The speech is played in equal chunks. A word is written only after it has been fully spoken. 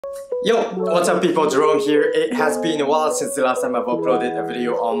Yo, what's up people, Jerome here. It has been a while since the last time I've uploaded a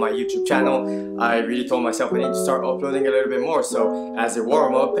video on my YouTube channel. I really told myself I need to start uploading a little bit more, so as a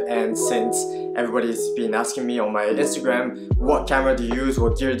warm-up, and since everybody's been asking me on my Instagram what camera do you use,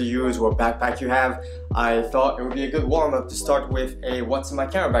 what gear do you use, what backpack you have, I thought it would be a good warm-up to start with a what's in my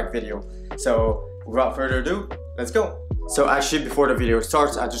camera bag video. So without further ado, let's go. So actually, before the video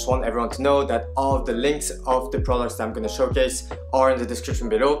starts, I just want everyone to know that all of the links of the products that I'm going to showcase are in the description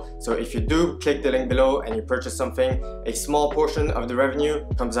below. So if you do click the link below and you purchase something, a small portion of the revenue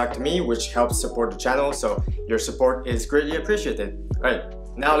comes back to me, which helps support the channel. So your support is greatly appreciated. Alright,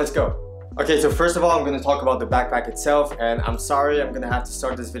 now let's go. Okay, so first of all, I'm going to talk about the backpack itself, and I'm sorry I'm going to have to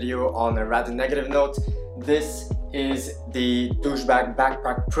start this video on a rather negative note. This is the Douchebag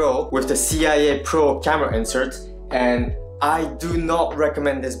Backpack Pro with the CIA Pro camera insert, and I do not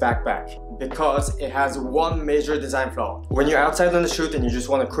recommend this backpack because it has one major design flaw. When you're outside on the shoot and you just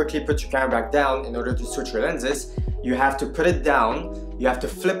want to quickly put your camera back down in order to switch your lenses, you have to put it down, you have to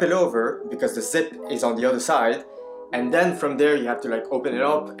flip it over because the zip is on the other side, and then from there you have to like open it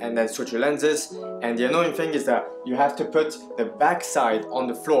up and then switch your lenses. And the annoying thing is that you have to put the back side on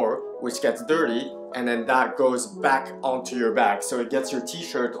the floor, which gets dirty, and then that goes back onto your bag, so it gets your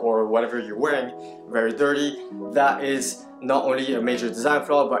t-shirt or whatever you're wearing very dirty. That is not only a major design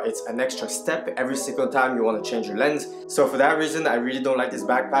flaw, but it's an extra step every single time you want to change your lens. So for that reason, I really don't like this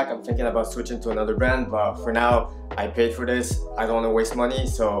backpack. I'm thinking about switching to another brand, but for now I paid for this. I don't want to waste money,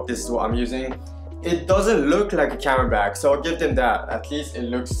 so this is what I'm using. It doesn't look like a camera bag, so I'll give them that. At least it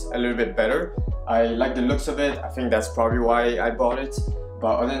looks a little bit better. I like the looks of it. I think that's probably why I bought it.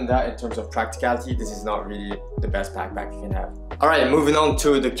 But other than that, in terms of practicality, this is not really the best backpack you can have. Alright, moving on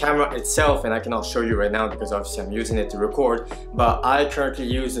to the camera itself, and I cannot show you right now because obviously I'm using it to record, but I currently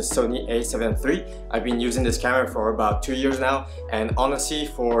use the Sony a7 III. I've been using this camera for about 2 years now, and honestly,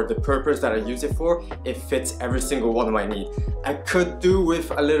 for the purpose that I use it for, it fits every single one of my needs. I could do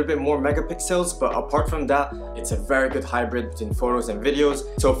with a little bit more megapixels, but apart from that, it's a very good hybrid between photos and videos.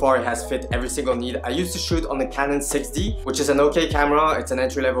 So far, it has fit every single need. I used to shoot on the Canon 6D, which is an okay camera. It's an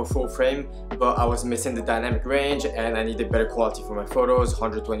entry-level full frame, but I was missing the dynamic range and I needed better quality for my photos,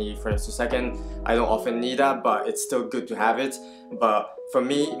 120 frames per second. I don't often need that, but it's still good to have it. But for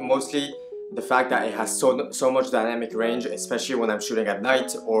me, mostly the fact that it has so much dynamic range, especially when I'm shooting at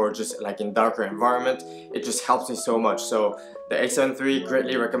night or just like in darker environment, it just helps me so much. So the a7 III,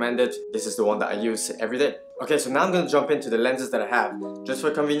 greatly recommended. This is the one that I use every day. Okay, so now I'm going to jump into the lenses that I have. Just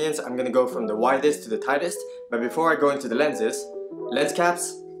for convenience, I'm going to go from the widest to the tightest. But before I go into the lenses, lens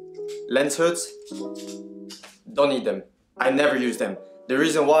caps, lens hoods, don't need them. I never use them. The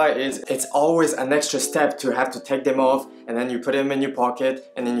reason why is it's always an extra step to have to take them off, and then you put them in your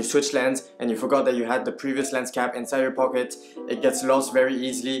pocket, and then you switch lens and you forgot that you had the previous lens cap inside your pocket. It gets lost very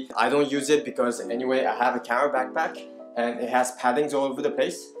easily. I don't use it because anyway I have a camera backpack and it has paddings all over the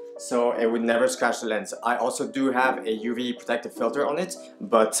place, so it would never scratch the lens. I also do have a UV protective filter on it,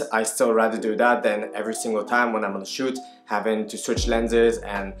 but I still rather do that than every single time when I'm on a shoot having to switch lenses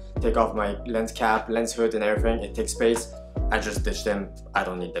and take off my lens cap, lens hood and everything. It takes space. I just ditch them. I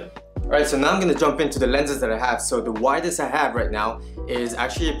don't need them. Alright, so now I'm going to jump into the lenses that I have. So the widest I have right now is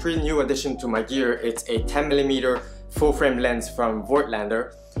actually a pretty new addition to my gear. It's a 10mm full frame lens from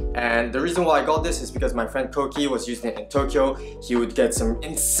Voigtlander. And the reason why I got this is because my friend Koki was using it in Tokyo. He would get some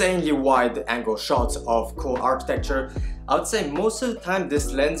insanely wide angle shots of cool architecture. I would say most of the time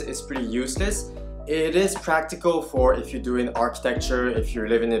this lens is pretty useless. It is practical for if you're doing architecture, if you're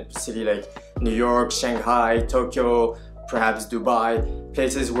living in a city like New York, Shanghai, Tokyo, perhaps Dubai,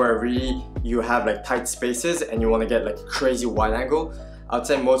 places where really you have like tight spaces and you want to get like a crazy wide angle. I'd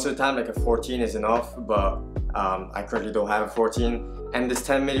say most of the time like a 14 is enough, but I currently don't have a 14. And this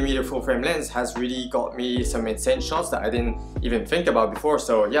 10mm full frame lens has really got me some insane shots that I didn't even think about before.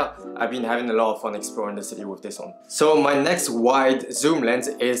 So yeah, I've been having a lot of fun exploring the city with this one. So my next wide zoom lens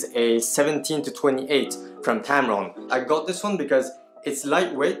is a 17-28 from Tamron. I got this one because it's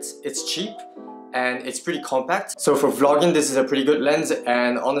lightweight, it's cheap, and it's pretty compact. So for vlogging, this is a pretty good lens,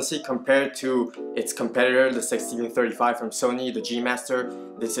 and honestly compared to its competitor, the 16-35 from Sony, the G Master,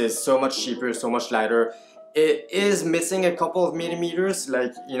 this is so much cheaper, so much lighter. It is missing a couple of millimeters,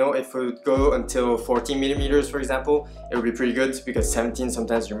 like, you know, if we would go until 14mm for example, it would be pretty good, because 17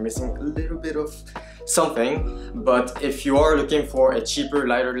 sometimes you're missing a little bit of something. But if you are looking for a cheaper,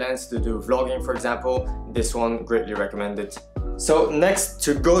 lighter lens to do vlogging for example, this one, greatly recommended. So next,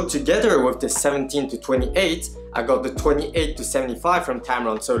 to go together with the 17-28, I got the 28-75 from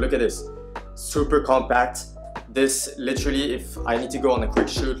Tamron. So look at this, super compact. This literally, if I need to go on a quick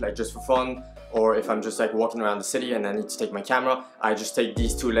shoot, like just for fun, or if I'm just like walking around the city and I need to take my camera, I just take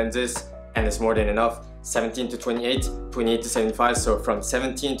these two lenses and it's more than enough. 17 to 28, 28 to 75. So from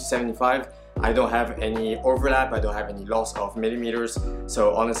 17 to 75, I don't have any overlap, I don't have any loss of millimeters.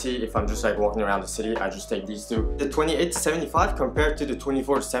 So honestly, if I'm just like walking around the city, I just take these two. The 28 to 75 compared to the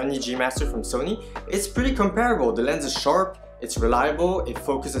 24 to 70 G Master from Sony, it's pretty comparable. The lens is sharp, it's reliable, it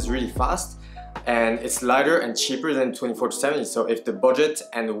focuses really fast, and it's lighter and cheaper than 24 to 70. So if the budget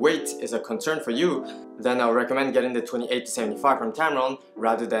and the weight is a concern for you, then I'll recommend getting the 28 to 75 from Tamron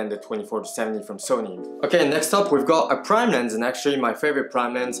rather than the 24 to 70 from Sony. Okay, next up we've got a prime lens, and actually my favorite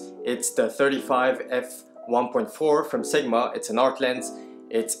prime lens, it's the 35 f1.4 from Sigma. It's an art lens.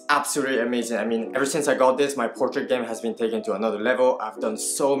 It's absolutely amazing. I mean, ever since I got this, my portrait game has been taken to another level. I've done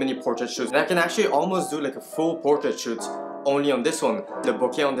so many portrait shoots, and I can actually almost do like a full portrait shoot only on this one. The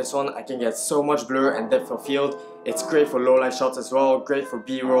bokeh on this one, I can get so much blur and depth of field. It's great for low light shots as well, great for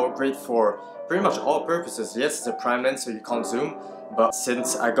B-roll, great for pretty much all purposes. Yes, it's a prime lens, so you can't zoom, but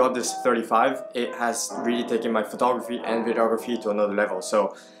since I got this 35, it has really taken my photography and videography to another level.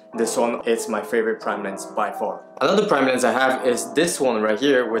 So this one is my favorite prime lens by far. Another prime lens I have is this one right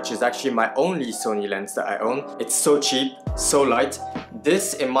here, which is actually my only Sony lens that I own. It's so cheap, so light.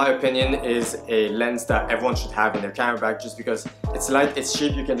 This, in my opinion, is a lens that everyone should have in their camera bag just because it's light, it's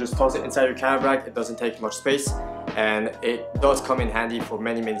cheap, you can just toss it inside your camera bag, it doesn't take much space, and it does come in handy for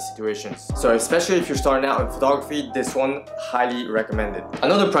many situations. So especially if you're starting out in photography, this one, highly recommended.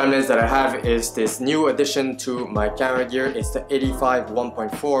 Another prime lens that I have is this new addition to my camera gear. It's the 85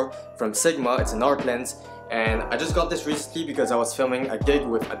 1.4 from Sigma. It's an art lens, and I just got this recently because I was filming a gig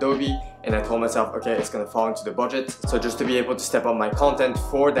with Adobe, and I told myself, okay, it's gonna fall into the budget. So just to be able to step up my content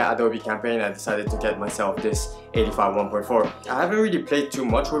for that Adobe campaign, I decided to get myself this 85 1.4. I haven't really played too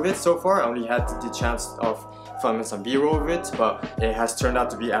much with it so far. I only had the chance of filming some B-roll with it, but it has turned out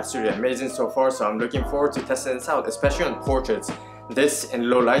to be absolutely amazing so far. So I'm looking forward to testing this out, especially on portraits. This in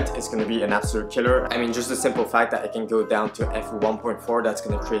low light is going to be an absolute killer. I mean, just the simple fact that I can go down to f1.4, that's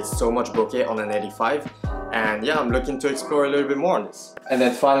going to create so much bokeh on an 85. And yeah, I'm looking to explore a little bit more on this. And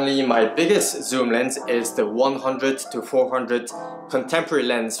then finally, my biggest zoom lens is the 100 to 400 contemporary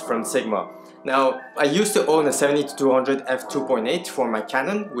lens from Sigma. Now, I used to own a 70 to 200 f2.8 for my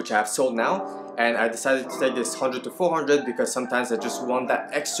Canon, which I have sold now, and I decided to take this 100 to 400 because sometimes I just want that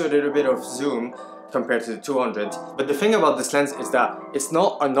extra little bit of zoom compared to the 200. But the thing about this lens is that it's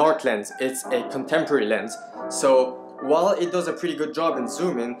not an art lens, it's a contemporary lens. So while it does a pretty good job in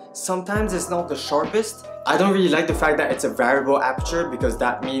zooming, sometimes it's not the sharpest. I don't really like the fact that it's a variable aperture, because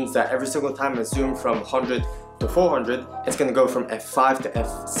that means that every single time I zoom from 100 to 400, it's going to go from f5 to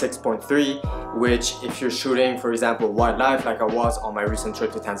f6.3, which if you're shooting, for example, wildlife like I was on my recent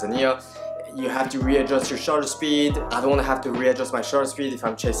trip to Tanzania, you have to readjust your shutter speed. I don't want to have to readjust my shutter speed if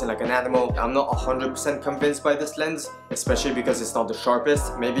I'm chasing like an animal. I'm not 100% convinced by this lens, especially because it's not the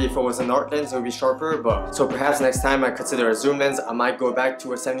sharpest. Maybe if it was an art lens, it would be sharper, but so perhaps next time I consider a zoom lens, I might go back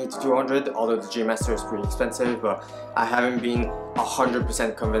to a 70 to 200, although the G Master is pretty expensive, but I haven't been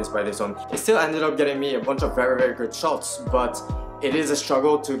 100% convinced by this one. It still ended up getting me a bunch of very good shots, but it is a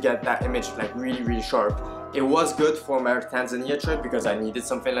struggle to get that image like really sharp. It was good for my Tanzania trip because I needed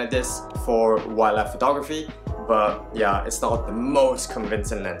something like this for wildlife photography, but yeah, it's not the most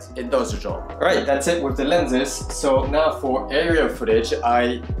convincing lens. It does the job. Alright, that's it with the lenses. So now for aerial footage,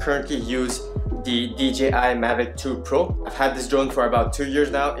 I currently use the DJI Mavic 2 Pro. I've had this drone for about 2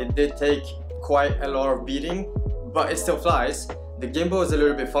 years now. It did take quite a lot of beating, but it still flies. The gimbal is a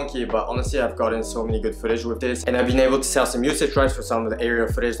little bit funky, but honestly I've gotten so many good footage with this, and I've been able to sell some usage rights for some of the aerial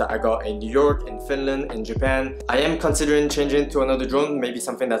footage that I got in New York, in Finland, in Japan. I am considering changing to another drone, maybe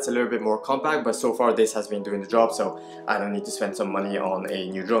something that's a little bit more compact, but so far this has been doing the job, so I don't need to spend some money on a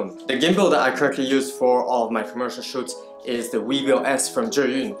new drone. The gimbal that I currently use for all of my commercial shoots is the Weevil S from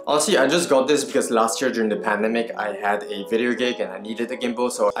Jeroen. Honestly, I just got this because last year during the pandemic I had a video gig and I needed a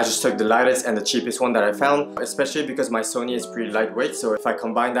gimbal, so I just took the lightest and the cheapest one that I found, especially because my Sony is pretty lightweight, so if I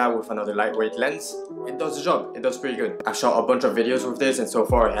combine that with another lightweight lens, it does the job. It does pretty good. I've shot a bunch of videos with this and so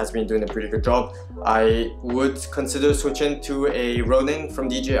far it has been doing a pretty good job. I would consider switching to a Ronin from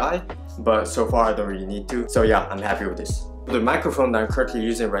DJI, but so far I don't really need to, so yeah, I'm happy with this. The microphone that I'm currently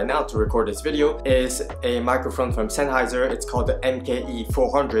using right now to record this video is a microphone from Sennheiser. It's called the MKE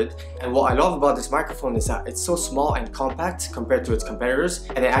 400, and what I love about this microphone is that it's so small and compact compared to its competitors,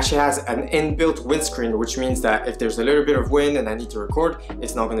 and it actually has an inbuilt windscreen, which means that if there's a little bit of wind and I need to record,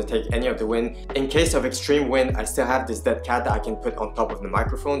 it's not going to take any of the wind. In case of extreme wind, I still have this dead cat that I can put on top of the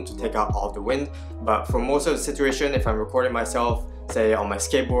microphone to take out all of the wind, but for most of the situation, if I'm recording myself, say on my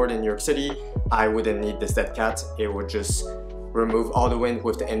skateboard in New York City, I wouldn't need this dead cat. It would just remove all the wind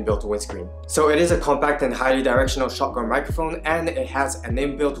with the inbuilt windscreen. So it is a compact and highly directional shotgun microphone, and it has an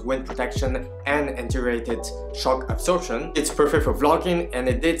inbuilt wind protection and integrated shock absorption. It's perfect for vlogging, and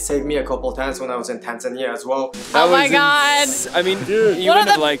it did save me a couple times when I was in Tanzania as well. Oh my god! I mean, dude, you wouldn't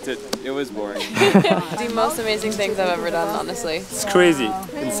have liked it. It was boring. The most amazing things I've ever done, honestly. It's crazy,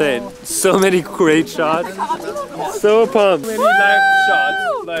 insane. So many great shots. So pumped. So many live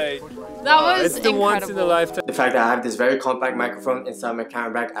shots. Like, that was it's the incredible. once in a lifetime. The fact that I have this very compact microphone inside my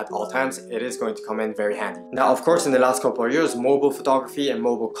camera bag at all times, it is going to come in very handy. Now, of course, in the last couple of years, mobile photography and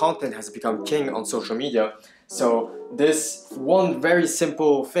mobile content has become king on social media. So this one very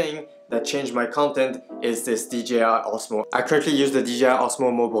simple thing that changed my content is this DJI Osmo. I currently use the DJI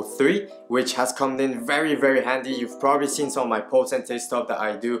Osmo Mobile 3, which has come in very handy. You've probably seen some of my posts and stuff that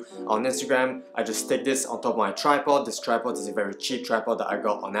I do on Instagram. I just stick this on top of my tripod. This tripod is a very cheap tripod that I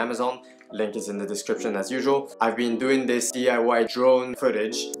got on Amazon. Link is in the description as usual. I've been doing this DIY drone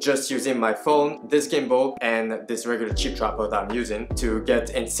footage just using my phone, this gimbal, and this regular cheap tripod that I'm using to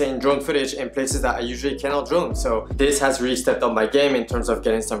get insane drone footage in places that I usually cannot drone. So this has really stepped up my game in terms of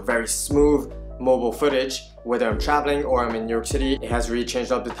getting some very smooth mobile footage, whether I'm traveling or I'm in New York City. It has really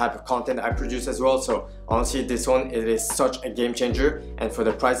changed up the type of content I produce as well. So honestly, this one, it is such a game changer, and for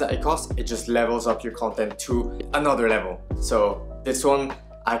the price that it costs, it just levels up your content to another level. So this one,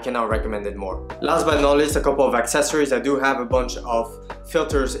 I cannot recommend it more. Last but not least, a couple of accessories. I do have a bunch of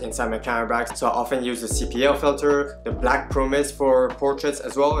filters inside my camera bag. So I often use the CPL filter, the Black Pro Mist for portraits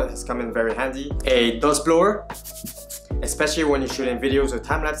as well. It has come in very handy. A dust blower. Especially when you're shooting videos or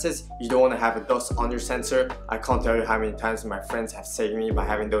time lapses, you don't want to have a dust on your sensor. I can't tell you how many times my friends have saved me by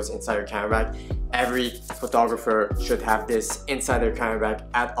having those inside your camera bag. Every photographer should have this inside their camera bag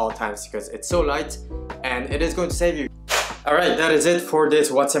at all times because it's so light and it is going to save you. Alright, that is it for this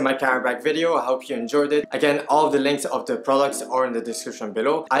what's in my camera bag video. I hope you enjoyed it. Again, all of the links of the products are in the description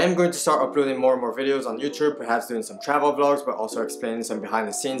below. I am going to start uploading more and more videos on YouTube, perhaps doing some travel vlogs, but also explaining some behind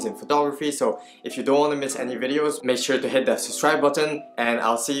the scenes in photography. So if you don't want to miss any videos, make sure to hit that subscribe button, and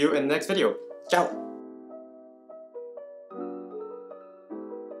I'll see you in the next video. Ciao!